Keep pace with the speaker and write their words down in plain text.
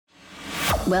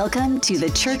Welcome to the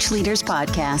Church Leaders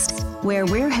Podcast, where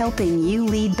we're helping you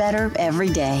lead better every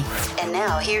day. And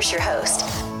now, here's your host.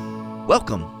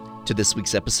 Welcome to this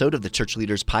week's episode of the Church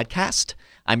Leaders Podcast.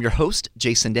 I'm your host,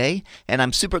 Jason Day, and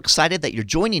I'm super excited that you're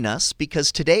joining us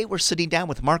because today we're sitting down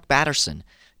with Mark Batterson,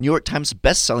 New York Times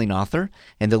bestselling author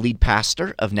and the lead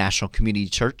pastor of National Community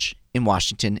Church in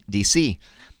Washington, D.C.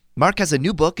 Mark has a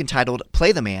new book entitled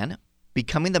Play the Man,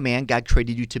 Becoming the Man God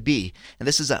Created You to Be. And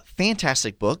this is a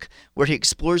fantastic book where he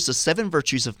explores the 7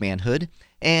 virtues of manhood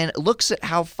and looks at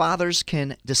how fathers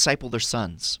can disciple their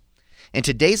sons. In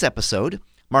today's episode,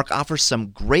 Mark offers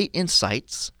some great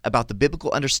insights about the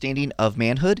biblical understanding of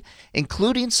manhood,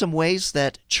 including some ways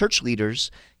that church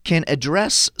leaders can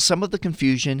address some of the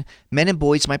confusion men and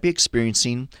boys might be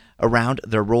experiencing around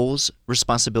their roles,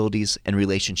 responsibilities, and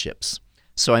relationships.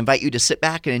 So I invite you to sit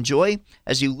back and enjoy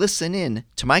as you listen in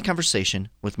to my conversation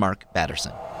with Mark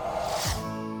Batterson.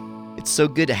 It's so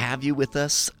good to have you with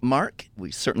us, Mark.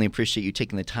 We certainly appreciate you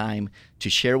taking the time to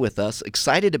share with us.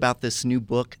 Excited about this new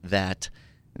book that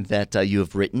you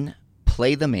have written,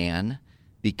 Play the Man,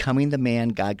 Becoming the Man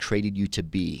God Created You to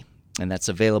Be. And that's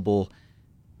available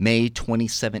May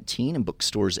 2017 in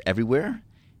bookstores everywhere.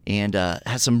 And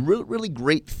has some really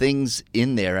great things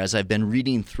in there as I've been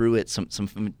reading through it, some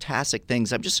fantastic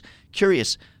things. I'm just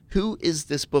curious, who is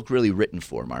this book really written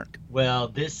for, Mark? Well,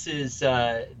 this is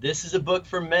a book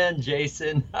for men,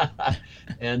 Jason,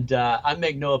 and I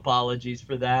make no apologies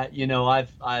for that. You know,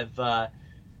 I've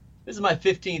this is my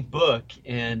 15th book,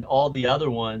 and all the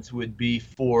other ones would be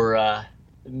for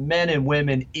men and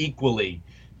women equally.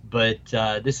 But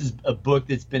this is a book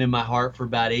that's been in my heart for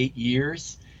about 8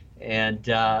 years. And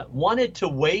wanted to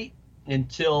wait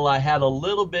until I had a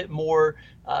little bit more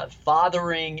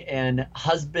fathering and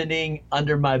husbanding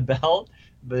under my belt.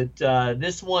 But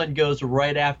this one goes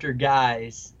right after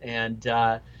guys, and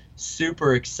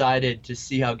super excited to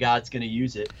see how God's going to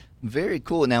use it. Very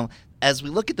cool. Now, as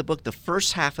we look at the book, the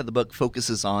first half of the book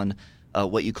focuses on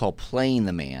what you call playing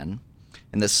the man,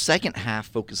 and the second half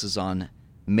focuses on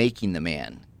making the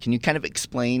man. Can you kind of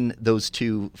explain those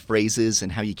two phrases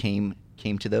and how you came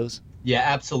to those? Yeah,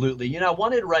 absolutely. You know, I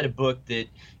wanted to write a book that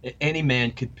any man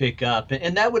could pick up,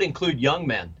 and that would include young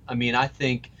men. I mean, I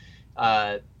think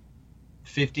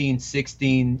 15,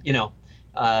 16,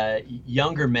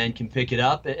 younger men can pick it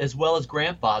up, as well as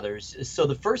grandfathers. So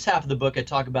the first half of the book, I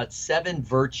talk about 7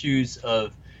 virtues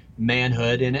of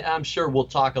manhood, and I'm sure we'll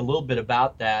talk a little bit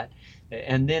about that.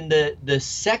 And then the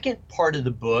second part of the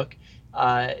book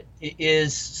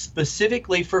is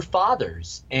specifically for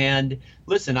fathers. And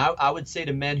listen, I would say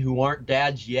to men who aren't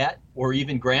dads yet, or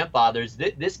even grandfathers,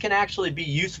 this can actually be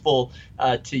useful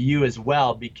to you as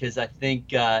well, because I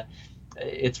think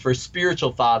it's for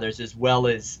spiritual fathers as well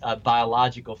as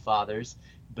biological fathers.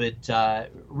 But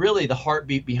really the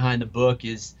heartbeat behind the book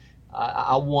is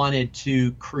I wanted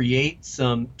to create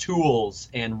some tools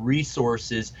and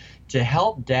resources to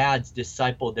help dads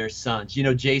disciple their sons. You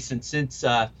know, Jason, since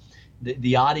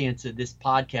the audience of this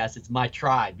podcast, it's my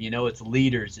tribe, it's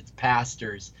leaders, it's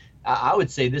pastors. I would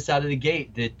say this out of the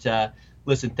gate that,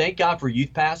 listen, thank God for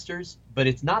youth pastors, but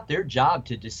it's not their job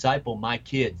to disciple my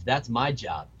kids. That's my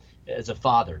job as a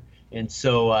father. And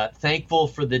so thankful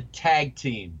for the tag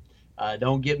team.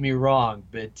 Don't get me wrong,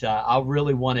 but I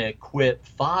really want to equip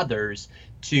fathers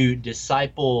to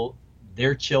disciple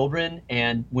their children.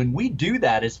 And when we do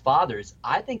that as fathers,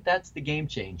 I think that's the game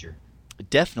changer.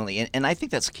 Definitely. And I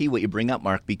think that's key what you bring up,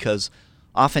 Mark, because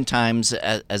oftentimes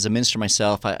as a minister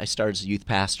myself, I started as a youth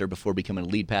pastor before becoming a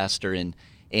lead pastor.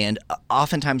 And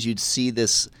oftentimes you'd see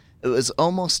this, it was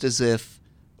almost as if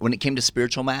when it came to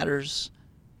spiritual matters,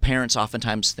 parents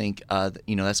oftentimes think,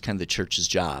 that's kind of the church's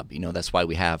job. That's why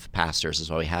we have pastors,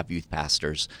 that's why we have youth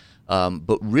pastors.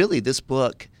 But really this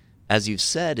book, as you've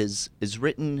said, is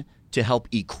written to help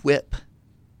equip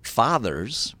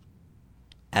fathers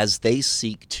as they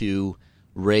seek to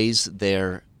raise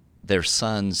their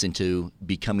sons into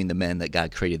becoming the men that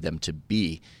God created them to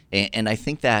be. And I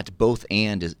think that both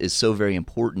and is so very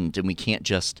important, and we can't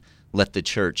just let the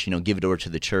church, give it over to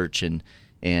the church and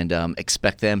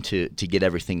expect them to get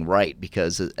everything right,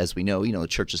 because as we know, the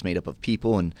church is made up of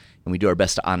people and we do our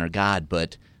best to honor God,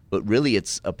 but really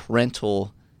it's a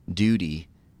parental duty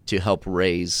to help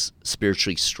raise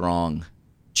spiritually strong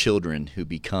children who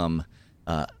become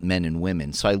men and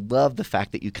women. So I love the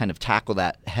fact that you kind of tackle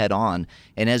that head on.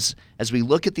 And as we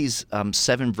look at these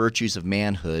 7 virtues of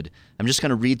manhood, I'm just going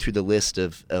to read through the list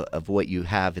of what you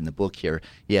have in the book here.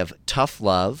 You have tough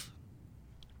love,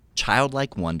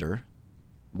 childlike wonder,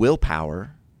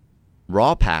 willpower,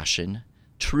 raw passion,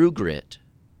 true grit,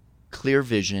 clear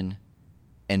vision,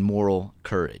 and moral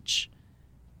courage.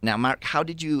 Now, Mark, how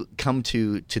did you come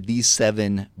to these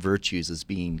 7 virtues as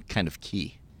being kind of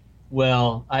key?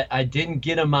 Well, I didn't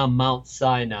get them on Mount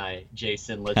Sinai,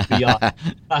 Jason. Let's be honest.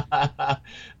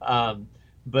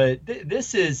 But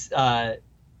this is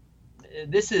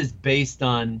based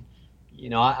on,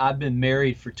 I've been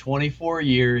married for 24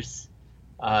 years.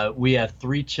 We have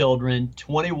 3 children,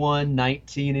 21,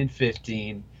 19, and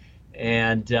 15.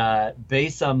 And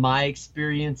based on my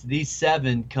experience, these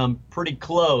 7 come pretty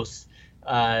close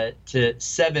to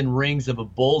 7 rings of a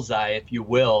bullseye, if you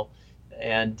will.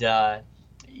 And,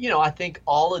 I think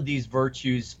all of these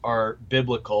virtues are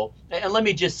biblical. And let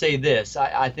me just say this.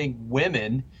 I think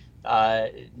women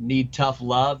need tough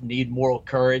love, need moral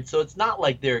courage. So it's not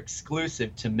like they're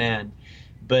exclusive to men.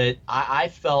 But I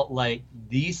felt like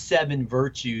these 7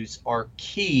 virtues are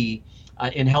key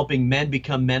in helping men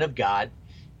become men of God,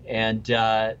 and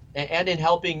in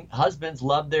helping husbands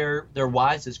love their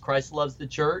wives as Christ loves the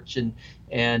church,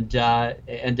 and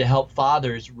to help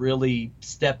fathers really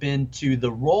step into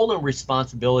the role and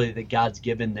responsibility that God's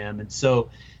given them. And so,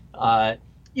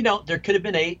 there could have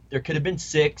been 8, there could have been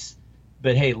 6,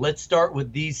 but hey, let's start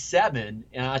with these 7.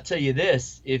 And I'll tell you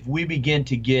this: if we begin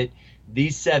to get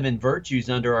these 7 virtues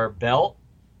under our belt,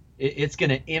 it's going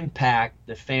to impact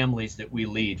the families that we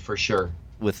lead for sure.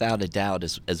 Without a doubt,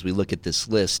 as we look at this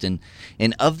list. And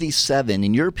of these 7,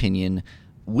 in your opinion,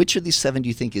 which of these 7 do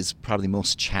you think is probably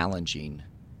most challenging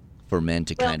for men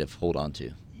to kind of hold on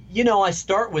to? I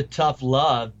start with tough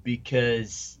love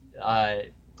because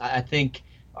I think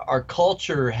our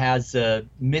culture has a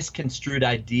misconstrued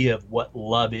idea of what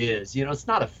love is. It's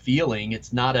not a feeling.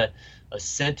 It's not a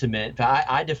sentiment.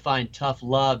 I define tough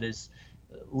love as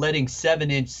letting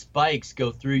 7-inch spikes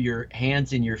go through your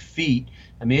hands and your feet.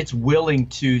 I mean, it's willing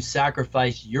to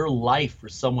sacrifice your life for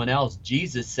someone else.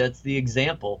 Jesus sets the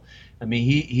example. I mean,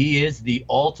 he is the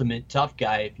ultimate tough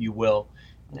guy, if you will.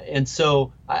 And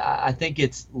so I think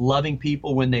it's loving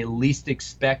people when they least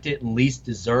expect it and least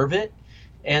deserve it.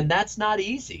 And that's not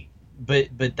easy, but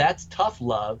that's tough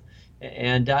love.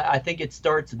 And I think it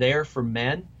starts there for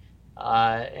men.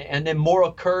 And then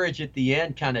moral courage at the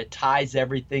end kind of ties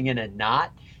everything in a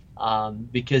knot,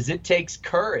 because it takes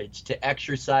courage to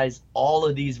exercise all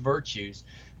of these virtues.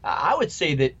 I would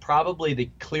say that probably the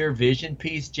clear vision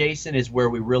piece, Jason, is where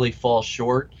we really fall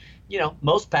short.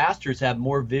 Most pastors have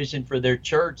more vision for their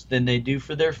church than they do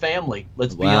for their family.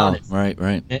 Let's be honest. Right.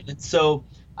 And so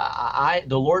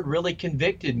the Lord really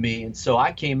convicted me. And so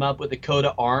I came up with a coat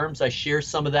of arms. I share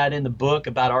some of that in the book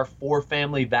about our 4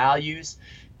 family values: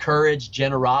 courage,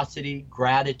 generosity,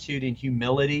 gratitude, and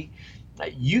humility.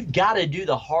 You've got to do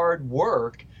the hard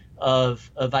work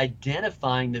of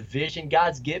identifying the vision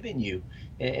God's given you.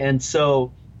 And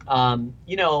so, a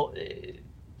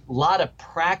lot of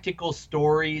practical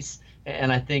stories,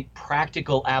 and I think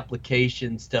practical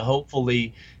applications to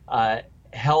hopefully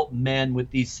help men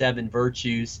with these 7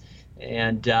 virtues.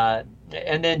 And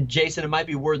then, Jason, it might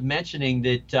be worth mentioning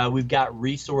that we've got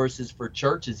resources for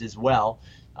churches as well.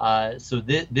 So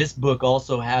this book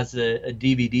also has a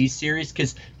DVD series,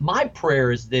 because my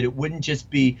prayer is that it wouldn't just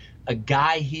be a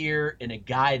guy here and a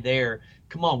guy there.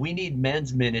 Come on, we need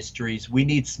men's ministries. We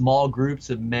need small groups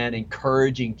of men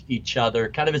encouraging each other,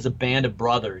 kind of as a band of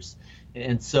brothers.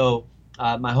 And so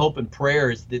my hope and prayer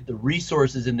is that the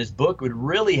resources in this book would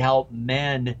really help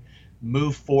men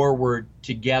move forward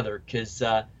together, because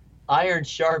iron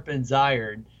sharpens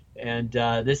iron, and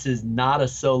this is not a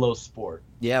solo sport.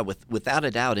 Yeah, without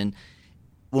a doubt. And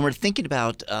when we're thinking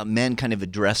about men kind of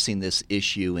addressing this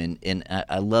issue, and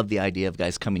I love the idea of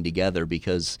guys coming together,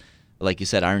 because, like you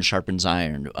said, iron sharpens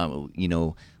iron.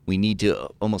 We need to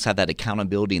almost have that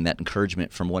accountability and that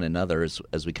encouragement from one another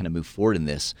as we kind of move forward in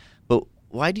this. But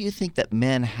why do you think that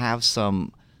men have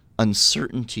some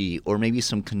uncertainty or maybe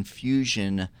some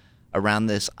confusion around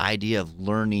this idea of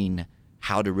learning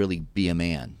how to really be a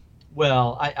man?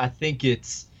 Well, I think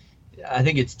it's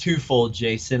twofold,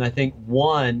 Jason. I think,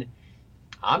 one,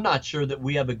 I'm not sure that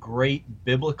we have a great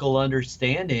biblical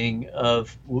understanding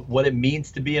of what it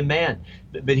means to be a man.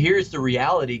 But here's the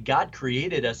reality. God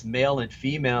created us male and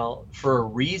female for a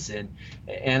reason.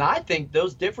 And I think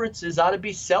those differences ought to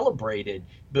be celebrated.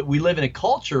 But we live in a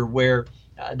culture where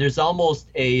there's almost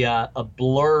a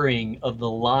blurring of the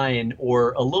line,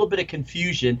 or a little bit of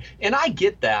confusion. And I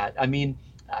get that. I mean,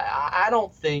 I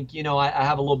don't think, I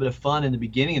have a little bit of fun in the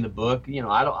beginning of the book.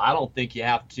 I don't think you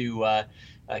have to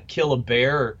kill a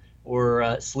bear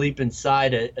or sleep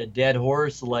inside a dead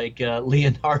horse like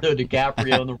Leonardo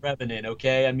DiCaprio in The Revenant,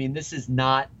 okay? I mean, this is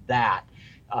not that.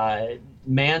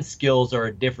 Man skills are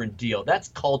a different deal. That's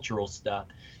cultural stuff.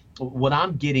 What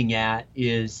I'm getting at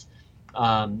is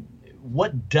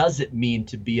what does it mean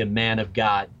to be a man of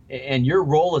God? And your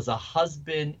role as a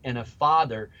husband and a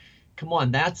father, come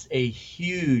on, that's a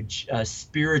huge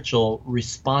spiritual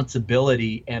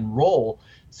responsibility and role.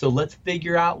 So let's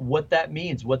figure out what that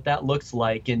means, what that looks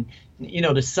like. And,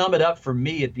 to sum it up for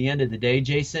me at the end of the day,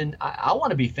 Jason, I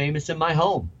want to be famous in my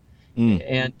home.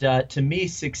 And to me,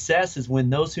 success is when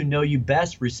those who know you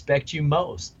best respect you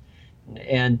most.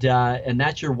 And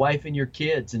that's your wife and your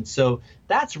kids. And so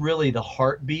that's really the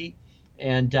heartbeat.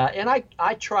 And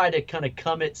I try to kind of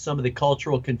come at some of the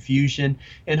cultural confusion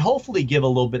and hopefully give a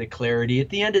little bit of clarity. At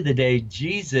the end of the day,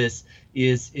 Jesus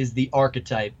is the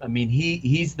archetype. I mean,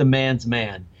 he's the man's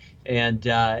man. And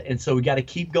so we got to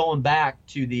keep going back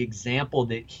to the example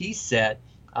that he set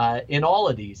in all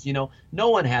of these. No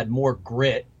one had more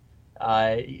grit.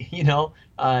 No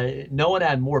one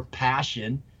had more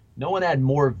passion. No one had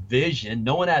more vision.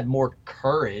 No one had more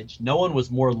courage. No one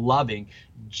was more loving.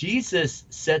 Jesus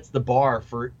sets the bar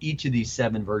for each of these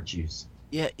 7 virtues.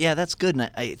 Yeah, that's good.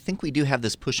 And I think we do have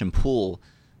this push and pull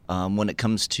when it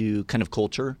comes to kind of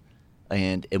culture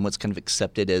and what's kind of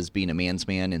accepted as being a man's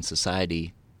man in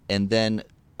society. And then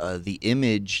the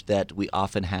image that we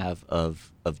often have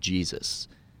of Jesus.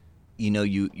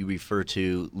 You refer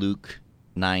to Luke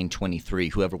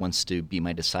 9:23, whoever wants to be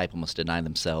my disciple must deny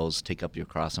themselves, take up your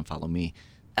cross and follow me.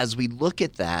 As we look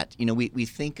at that, we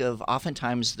think of,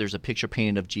 oftentimes there's a picture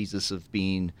painted of Jesus of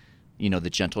being, the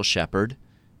gentle shepherd,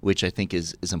 which I think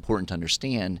is important to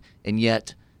understand. And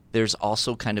yet there's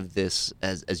also kind of this,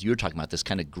 as you were talking about, this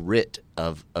kind of grit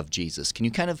of Jesus. Can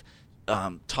you kind of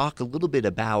talk a little bit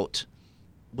about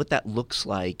what that looks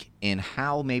like and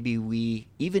how maybe we,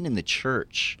 even in the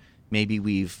church, maybe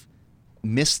we've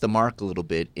missed the mark a little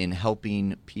bit in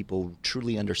helping people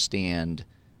truly understand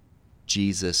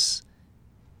Jesus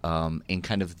and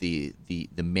kind of the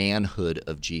manhood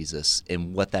of Jesus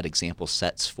and what that example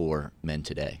sets for men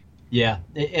today? Yeah,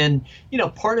 and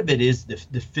part of it is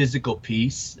the physical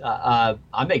piece.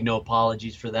 I make no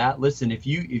apologies for that. Listen, if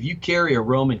you carry a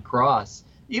Roman cross,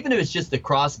 even if it's just a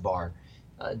crossbar,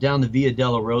 down the Via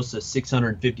Dolorosa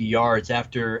 650 yards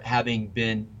after having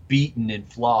been beaten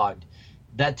and flogged,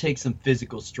 that takes some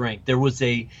physical strength. There was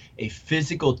a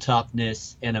physical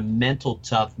toughness and a mental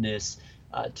toughness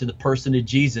to the person of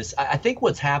Jesus. I think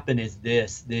what's happened is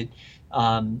this, that,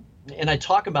 and I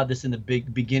talk about this in the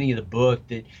beginning of the book,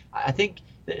 that I think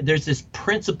there's this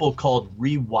principle called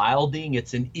rewilding.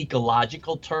 It's an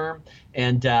ecological term,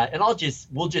 and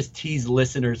we'll just tease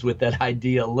listeners with that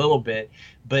idea a little bit.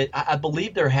 But I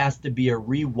believe there has to be a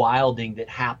rewilding that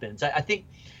happens. I think,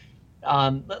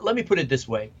 let me put it this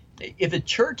way. If a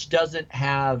church doesn't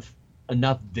have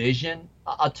enough vision,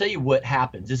 I'll tell you what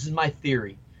happens. This is my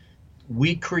theory.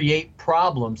 We create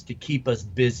problems to keep us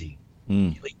busy.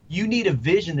 You need a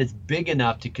vision that's big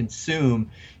enough to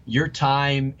consume your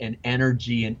time and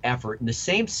energy and effort. In the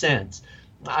same sense,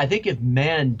 I think if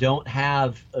men don't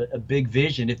have a big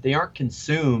vision, if they aren't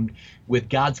consumed with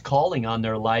God's calling on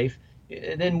their life,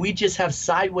 then we just have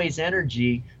sideways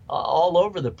energy all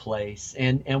over the place.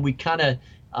 And we kind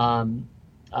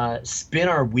of spin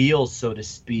our wheels, so to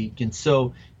speak. And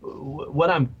so what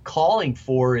I'm calling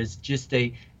for is just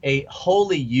a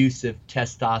holy use of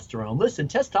testosterone. Listen,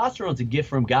 testosterone is a gift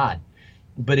from God,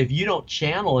 but if you don't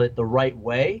channel it the right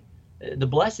way, the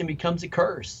blessing becomes a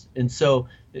curse. And so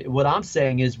what I'm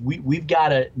saying is we've got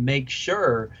to make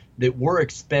sure that we're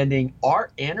expending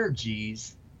our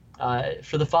energies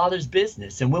for the Father's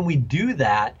business. And when we do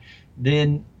that,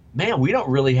 then, man, we don't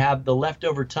really have the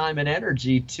leftover time and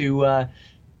energy to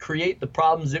create the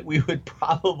problems that we would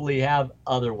probably have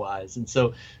otherwise. And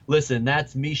so, listen,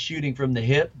 that's me shooting from the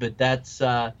hip, but that's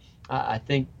I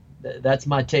think that's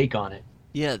my take on it.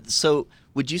 Yeah. So,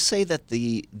 would you say that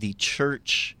the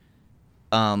church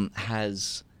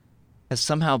has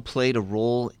somehow played a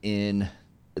role in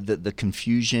the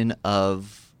confusion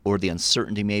of, or the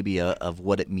uncertainty maybe of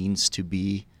what it means to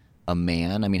be a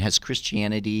man? I mean, has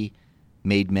Christianity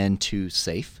made men too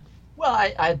safe?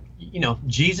 Well,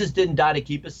 Jesus didn't die to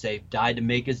keep us safe, died to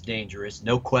make us dangerous.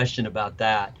 No question about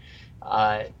that.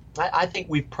 I think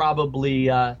we've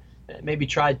probably maybe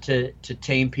tried to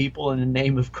tame people in the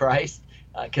name of Christ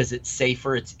because it's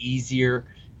safer, it's easier.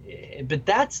 But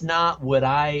that's not what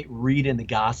I read in the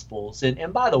Gospels.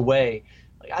 And by the way,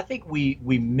 I think we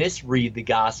misread the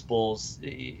Gospels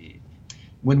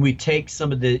when we take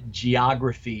some of the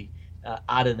geography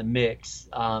out of the mix.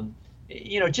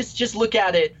 Just look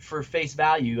at it for face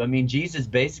value. I mean, Jesus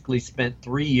basically spent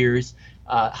 3 years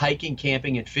hiking,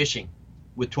 camping, and fishing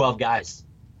with 12 guys.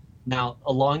 Now,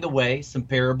 along the way, some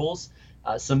parables,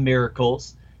 some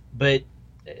miracles, but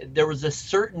there was a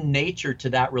certain nature to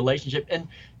that relationship, and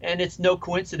it's no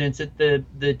coincidence that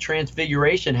the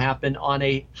transfiguration happened on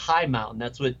a high mountain.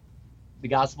 That's what the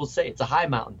Gospels say. It's a high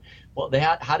mountain. Well,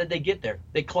 how did they get there?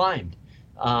 They climbed.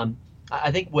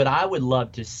 I think what I would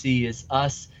love to see is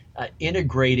us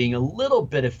integrating a little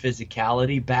bit of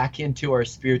physicality back into our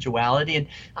spirituality. And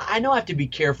I know I have to be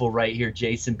careful right here,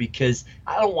 Jason, because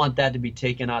I don't want that to be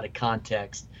taken out of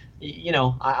context.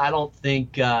 I don't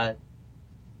think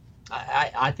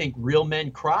I think real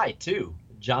men cry too.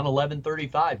 John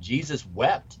 11:35, Jesus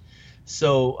wept.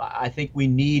 So I think we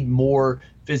need more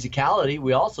physicality.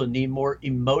 We also need more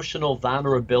emotional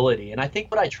vulnerability. And I think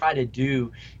what I try to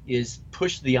do is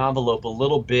push the envelope a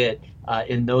little bit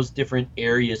in those different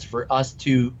areas for us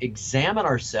to examine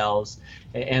ourselves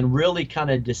and really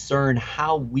kind of discern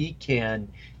how we can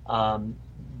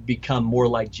become more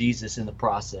like Jesus in the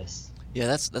process. Yeah,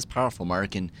 that's powerful,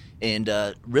 Mark, and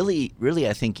really,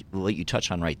 I think what you touch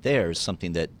on right there is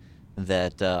something that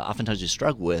oftentimes we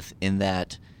struggle with, in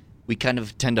that we kind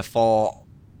of tend to fall,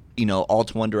 all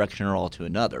to one direction or all to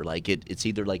another. Like it's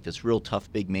either like this real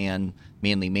tough, big man,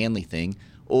 manly thing,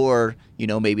 or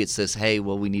maybe it's this, hey,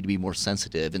 well, we need to be more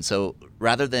sensitive. And so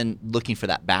rather than looking for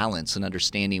that balance and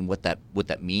understanding what that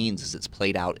means as it's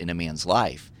played out in a man's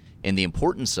life, and the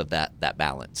importance of that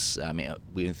balance. I mean,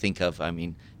 we think of,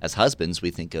 as husbands,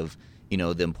 we think of,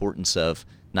 the importance of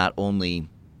not only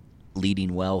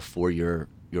leading well for your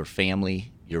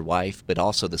family, your wife, but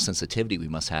also the sensitivity we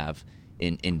must have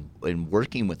in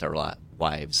working with our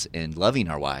wives and loving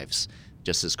our wives,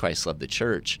 just as Christ loved the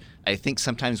church. I think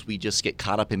sometimes we just get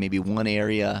caught up in maybe one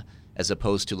area as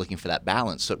opposed to looking for that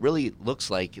balance. So it really looks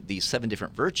like these 7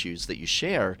 different virtues that you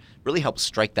share really help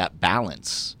strike that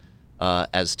balance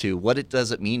as to what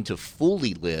does it mean to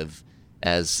fully live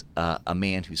as a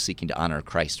man who's seeking to honor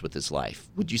Christ with his life.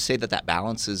 Would you say that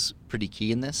balance is pretty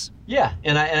key in this? Yeah,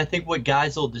 and I think what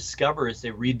guys will discover as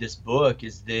they read this book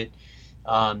is that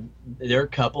there are a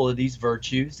couple of these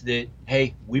virtues that,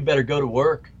 hey, we better go to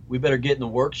work. We better get in the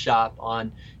workshop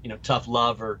on, tough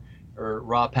love or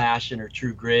raw passion or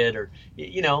true grit, or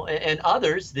and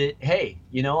others that, hey,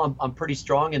 I'm pretty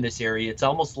strong in this area. It's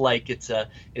almost like it's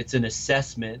an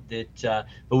assessment that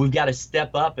but we've got to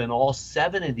step up in all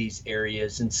 7 of these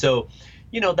areas. And so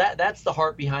that's the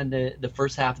heart behind the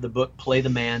first half of the book, Play the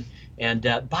Man. And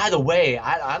by the way,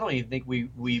 I don't even think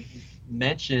we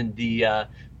mentioned the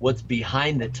what's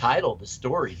behind the title, the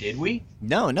story, did we?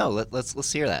 No,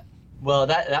 let's hear that. Well,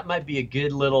 that might be a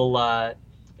good little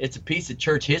it's a piece of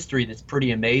church history that's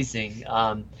pretty amazing.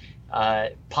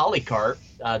 Polycarp,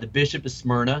 the bishop of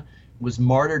Smyrna, was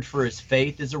martyred for his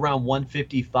faith. Is around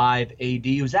 155 AD.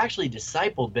 He was actually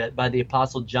discipled by the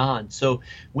Apostle John. So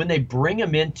when they bring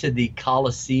him into the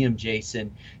Colosseum,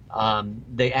 Jason,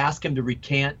 they ask him to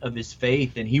recant of his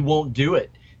faith, and he won't do it.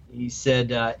 He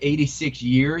said, 86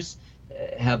 years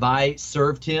have I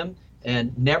served him,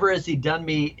 and never has he done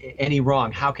me any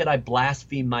wrong. How could I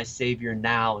blaspheme my Savior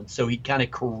now? And so he kind of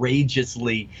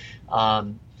courageously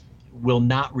will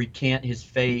not recant his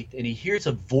faith. And he hears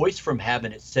a voice from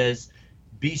heaven. It says,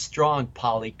 "Be strong,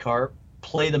 Polycarp,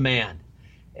 play the man."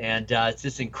 And it's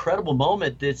this incredible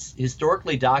moment that's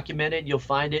historically documented. You'll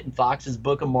find it in Fox's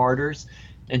Book of Martyrs.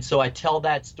 And so I tell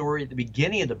that story at the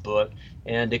beginning of the book,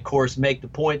 and of course make the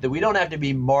point that we don't have to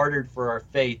be martyred for our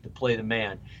faith to play the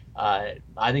man.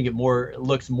 I think it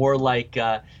looks more like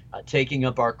taking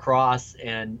up our cross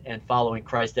and following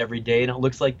Christ every day. And it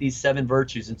looks like these 7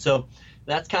 virtues. And so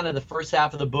that's kind of the first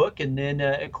half of the book. And then,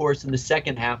 of course, in the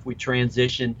second half, we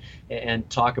transition and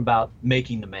talk about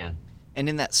making the man. And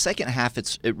in that second half,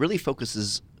 it really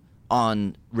focuses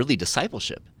on really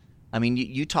discipleship. I mean,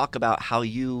 you talk about how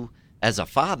you, as a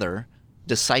father,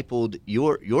 discipled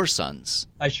your sons.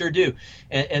 I sure do,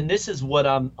 and this is what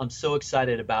I'm so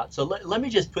excited about. So let me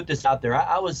just put this out there.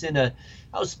 I was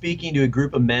speaking to a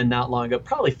group of men not long ago,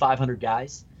 probably 500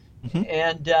 guys, mm-hmm.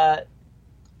 And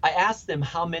I asked them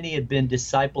how many had been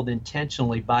discipled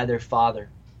intentionally by their father.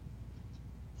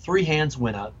 3 hands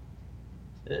went up.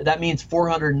 That means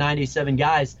 497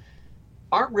 guys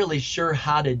aren't really sure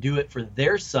how to do it for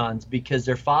their sons because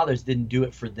their fathers didn't do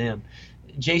it for them.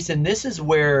 Jason, this is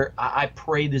where I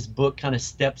pray this book kind of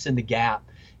steps in the gap.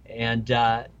 And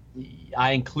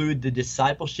I include the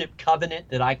discipleship covenant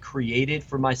that I created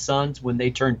for my sons when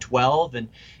they turned 12. And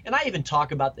I even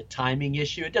talk about the timing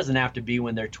issue. It doesn't have to be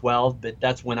when they're 12, but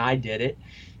that's when I did it.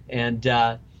 And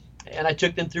I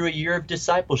took them through a year of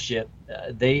discipleship.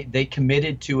 They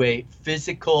committed to a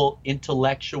physical,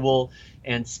 intellectual,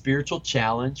 and spiritual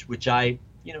challenge, which I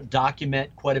document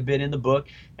quite a bit in the book.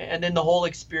 And then the whole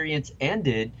experience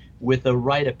ended with a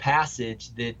rite of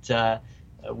passage that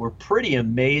were pretty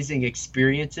amazing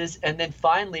experiences. And then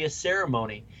finally, a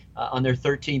ceremony on their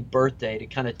 13th birthday to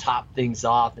kind of top things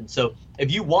off. And so,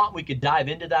 if you want, we could dive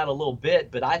into that a little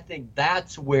bit. But I think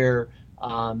that's where,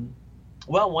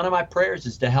 one of my prayers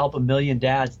is to help 1 million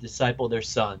dads disciple their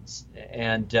sons.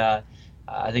 And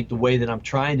I think the way that I'm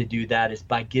trying to do that is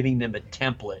by giving them a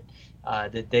template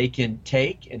that they can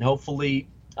take and hopefully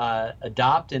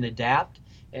adopt and adapt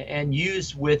and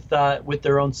use with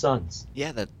their own sons.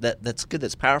 Yeah, that's good.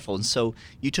 That's powerful. And so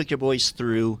you took your boys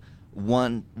through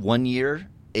one year,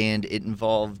 and it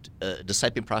involved a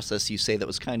discipling process, you say, that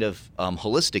was kind of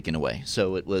holistic in a way.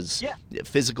 So it was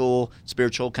physical,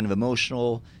 spiritual, kind of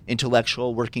emotional,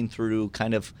 intellectual, working through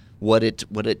kind of what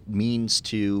it means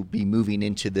to be moving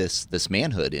into this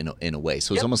manhood in a way.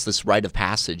 So it's almost this rite of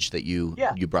passage that you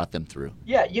brought them through.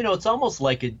 Yeah, it's almost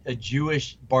like a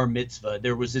Jewish bar mitzvah.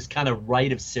 There was this kind of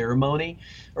rite of ceremony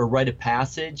or rite of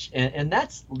passage, and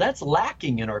that's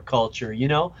lacking in our culture.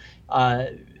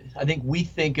 I think we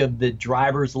think of the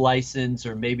driver's license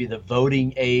or maybe the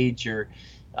voting age or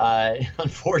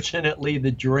unfortunately the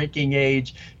drinking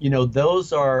age.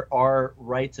 Those are our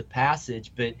rites of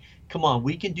passage, but come on,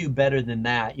 we can do better than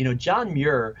that. John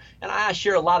Muir, and I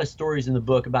share a lot of stories in the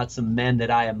book about some men that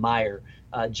I admire.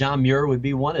 John Muir would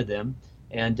be one of them.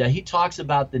 And he talks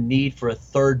about the need for a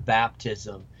third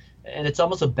baptism. And it's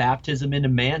almost a baptism into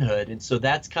manhood. And so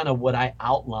that's kind of what I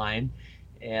outline.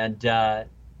 And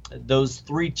those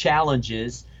three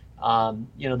challenges,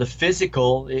 the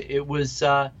physical, it was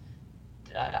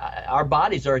our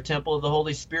bodies are a temple of the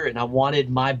Holy Spirit. And I wanted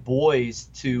my boys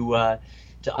to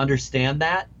understand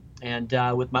that. And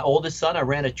with my oldest son, I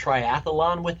ran a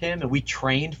triathlon with him, and we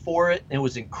trained for it. And it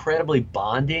was incredibly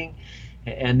bonding.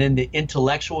 And then the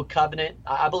intellectual covenant,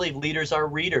 I believe leaders are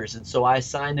readers. And so I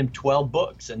assigned them 12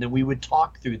 books, and then we would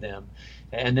talk through them.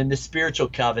 And then the spiritual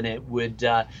covenant would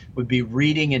be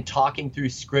reading and talking through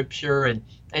scripture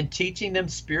and teaching them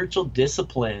spiritual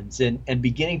disciplines and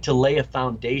beginning to lay a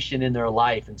foundation in their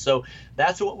life. And so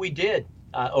that's what we did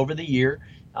over the year.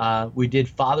 We did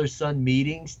father-son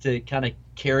meetings to kind of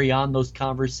carry on those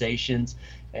conversations.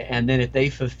 And then if they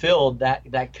fulfilled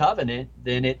that covenant,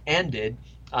 then it ended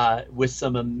with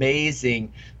some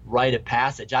amazing rite of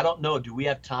passage. I don't know, do we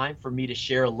have time for me to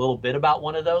share a little bit about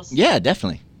one of those? Yeah,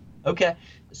 definitely. Okay.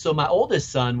 So my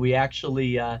oldest son, we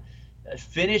actually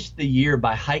finished the year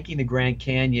by hiking the Grand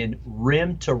Canyon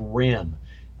rim to rim.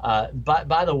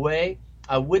 By the way,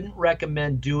 I wouldn't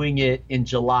recommend doing it in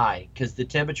July because the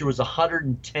temperature was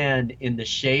 110 in the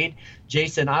shade.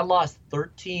 Jason, I lost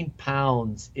 13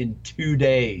 pounds in 2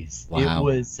 days. Wow.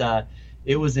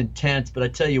 It was intense, but I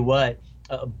tell you what,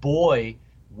 a boy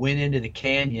went into the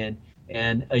canyon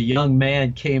and a young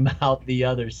man came out the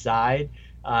other side.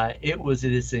 It was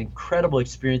this incredible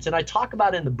experience. And I talk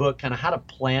about in the book kind of how to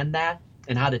plan that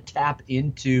and how to tap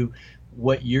into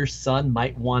what your son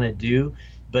might want to do.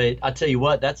 But I'll tell you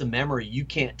what, that's a memory you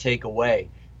can't take away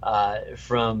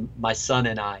from my son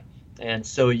and I. And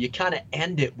so you kind of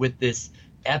end it with this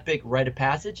epic rite of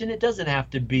passage. And it doesn't have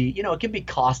to be, it can be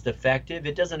cost effective.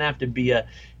 It doesn't have to be an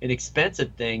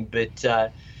expensive thing. But,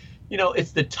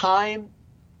 it's the time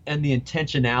and the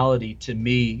intentionality to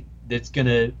me it's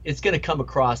gonna come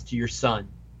across to your son.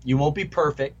 You won't be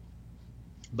perfect,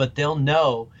 but they'll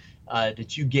know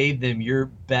that you gave them your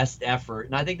best effort.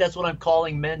 And I think that's what I'm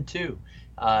calling men too,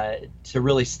 to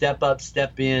really step up,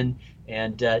 step in,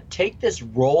 and take this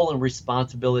role and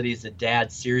responsibility as a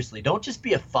dad seriously. Don't just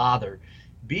be a father,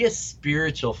 be a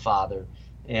spiritual father.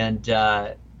 And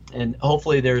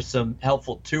hopefully there's some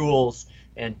helpful tools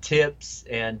and tips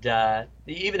and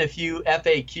even a few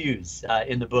FAQs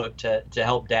in the book to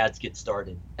help dads get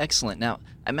started. Excellent. Now,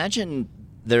 imagine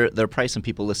there are probably some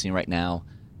people listening right now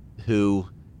who,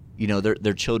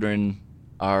 their children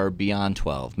are beyond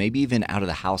 12, maybe even out of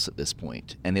the house at this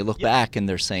point, and they look back and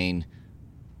they're saying,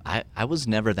 I was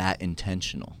never that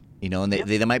intentional, and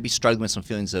they might be struggling with some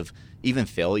feelings of even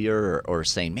failure or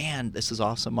saying, man, this is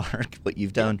awesome, Mark, what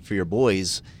you've done for your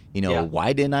boys.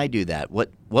 Why didn't I do that?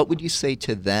 What would you say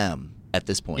to them at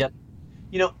this point?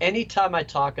 Yep. Anytime I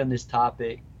talk on this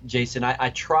topic, Jason, I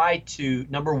try to,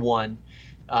 number one,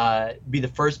 be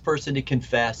the first person to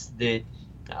confess that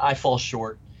I fall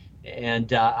short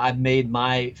and I've made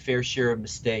my fair share of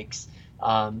mistakes.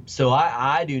 So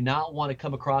I do not want to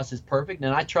come across as perfect,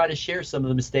 and I try to share some of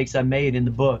the mistakes I made in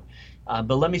the book.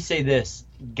 But let me say this,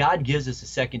 God gives us a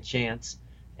second chance,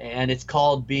 and it's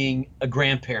called being a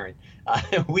grandparent.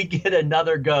 We get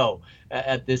another go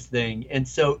at this thing. And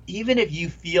so even if you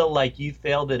feel like you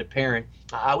failed at a parent,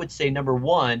 I would say, number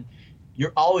one,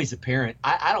 you're always a parent.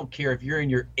 I don't care if you're in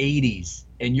your 80s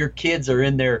and your kids are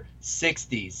in their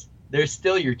 60s. They're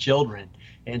still your children.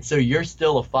 And so you're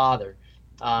still a father.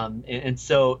 And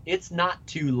so it's not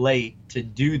too late to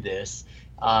do this.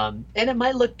 And it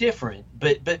might look different,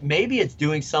 but maybe it's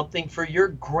doing something for your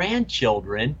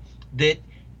grandchildren that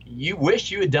you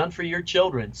wish you had done for your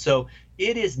children. So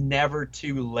it is never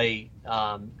too late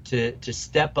to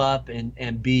step up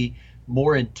and be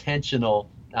more intentional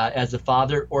as a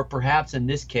father, or perhaps in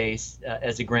this case,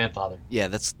 as a grandfather. Yeah,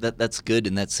 that's good,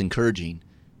 and that's encouraging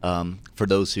for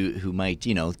those who might,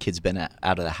 kids been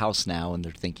out of the house now, and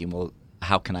they're thinking, well,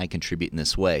 how can I contribute in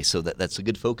this way? So that's a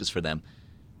good focus for them.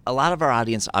 A lot of our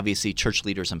audience, obviously, church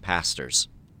leaders and pastors.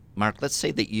 Mark, let's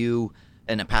say that you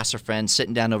and a pastor friend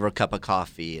sitting down over a cup of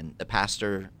coffee, and the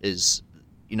pastor is,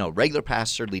 a regular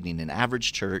pastor leading an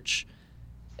average church,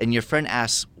 and your friend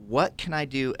asks, what can I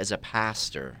do as a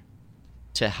pastor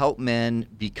to help men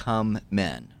become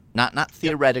men? Not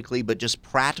theoretically, but just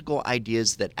practical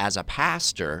ideas that as a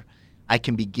pastor I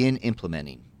can begin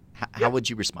implementing. How would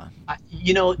you respond?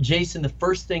 Jason, the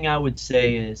first thing I would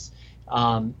say is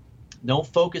don't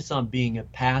focus on being a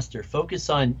pastor. Focus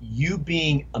on you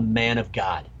being a man of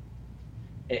God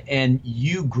and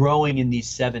you growing in these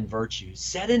 7 virtues.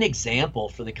 Set an example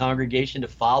for the congregation to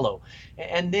follow,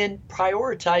 and then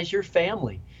prioritize your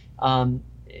family.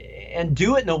 And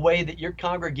do it in a way that your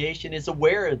congregation is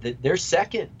aware that they're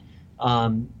second,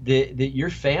 that your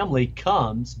family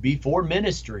comes before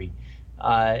ministry.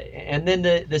 And then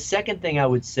the second thing I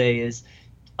would say is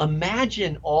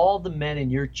imagine all the men in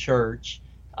your church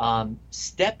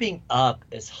stepping up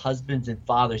as husbands and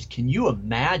fathers. Can you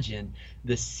imagine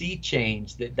the sea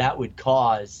change that would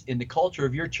cause in the culture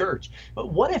of your church?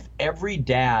 But what if every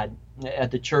dad at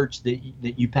the church that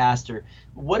you pastor,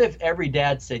 what if every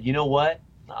dad said, you know what?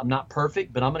 I'm not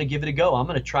perfect, but I'm going to give it a go. I'm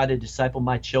going to try to disciple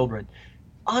my children.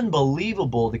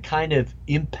 Unbelievable the kind of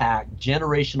impact,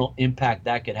 generational impact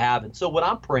that could have. And so what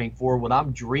I'm praying for, what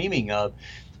I'm dreaming of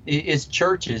is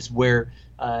churches where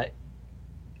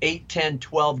 8, 10,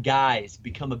 12 guys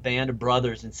become a band of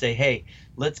brothers and say, hey,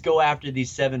 let's go after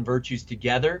these 7 virtues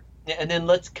together, and then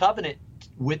let's covenant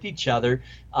with each other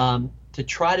to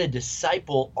try to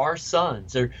disciple our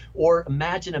sons. Or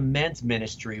imagine a men's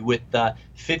ministry with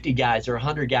 50 guys or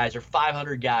 100 guys or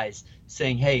 500 guys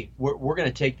saying, hey, we're going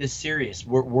to take this serious.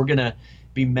 We're going to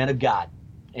be men of God,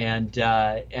 and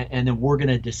then we're going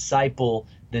to disciple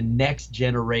the next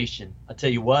generation. I'll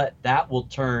tell you what, that will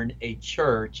turn a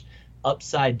church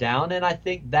upside down. And I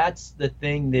think that's the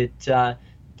thing that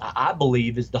I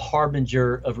believe is the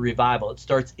harbinger of revival. It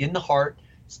starts in the heart,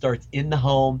 starts in the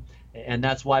home. And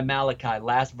that's why Malachi,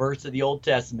 last verse of the Old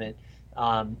Testament,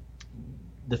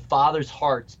 the father's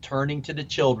heart's turning to the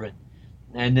children,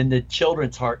 and then the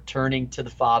children's heart turning to the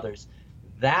fathers.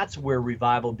 That's where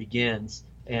revival begins.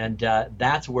 And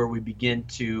that's where we begin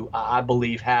to, I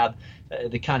believe, have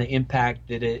the kind of impact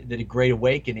that a Great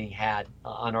Awakening had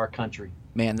on our country.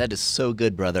 Man, that is so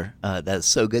good, brother. That is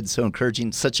so good, so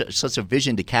encouraging. Such a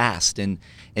vision to cast, and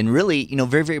really,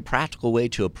 very, very practical way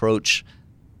to approach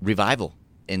revival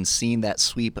and seeing that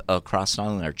sweep across not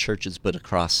only our churches but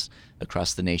across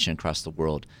the nation, across the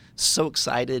world. So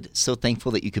excited, so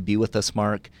thankful that you could be with us,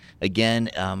 Mark. Again,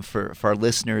 for our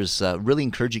listeners, really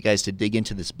encourage you guys to dig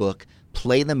into this book,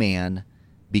 Play the Man,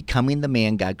 Becoming the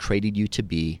Man God Created You to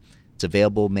Be. It's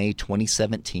available May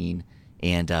 2017.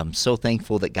 And I'm so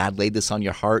thankful that God laid this on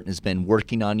your heart and has been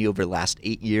working on you over the last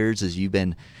 8 years as you've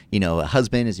been, a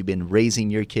husband, as you've been raising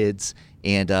your kids,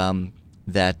 and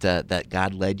that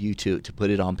God led you to put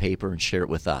it on paper and share it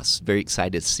with us. Very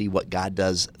excited to see what God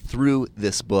does through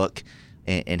this book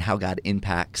and how God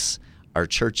impacts our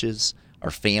churches,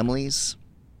 our families,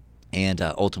 and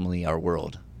ultimately our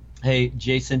world. Hey,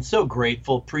 Jason, so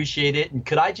grateful. Appreciate it. And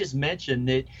could I just mention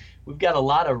that we've got a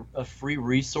lot of free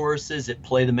resources at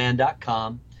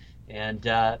playtheman.com,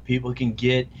 and people can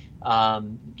get,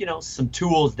 some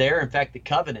tools there. In fact, the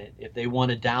covenant, if they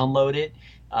want to download it,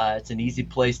 it's an easy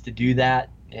place to do that.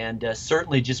 And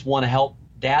certainly just want to help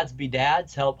dads be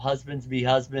dads, help husbands be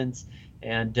husbands.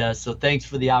 And so thanks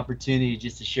for the opportunity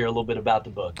just to share a little bit about the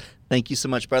book. Thank you so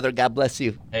much, brother. God bless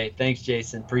you. Hey, thanks,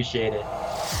 Jason. Appreciate it.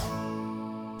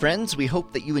 Friends, we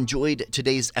hope that you enjoyed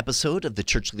today's episode of the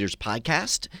Church Leaders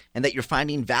Podcast and that you're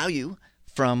finding value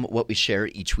from what we share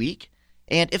each week.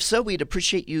 And if so, we'd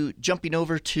appreciate you jumping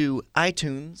over to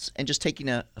iTunes and just taking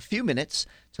a few minutes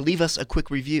to leave us a quick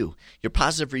review. Your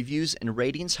positive reviews and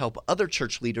ratings help other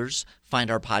church leaders find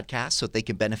our podcast so that they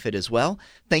can benefit as well.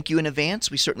 Thank you in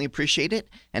advance. We certainly appreciate it.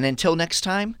 And until next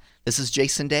time, this is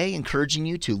Jason Day encouraging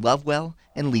you to love well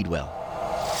and lead well.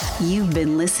 You've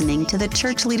been listening to the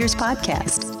Church Leaders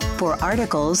Podcast, For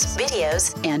articles,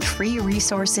 videos, and free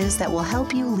resources that will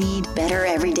help you lead better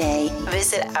every day,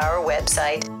 visit our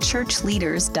website,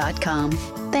 churchleaders.com.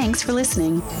 Thanks for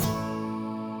listening.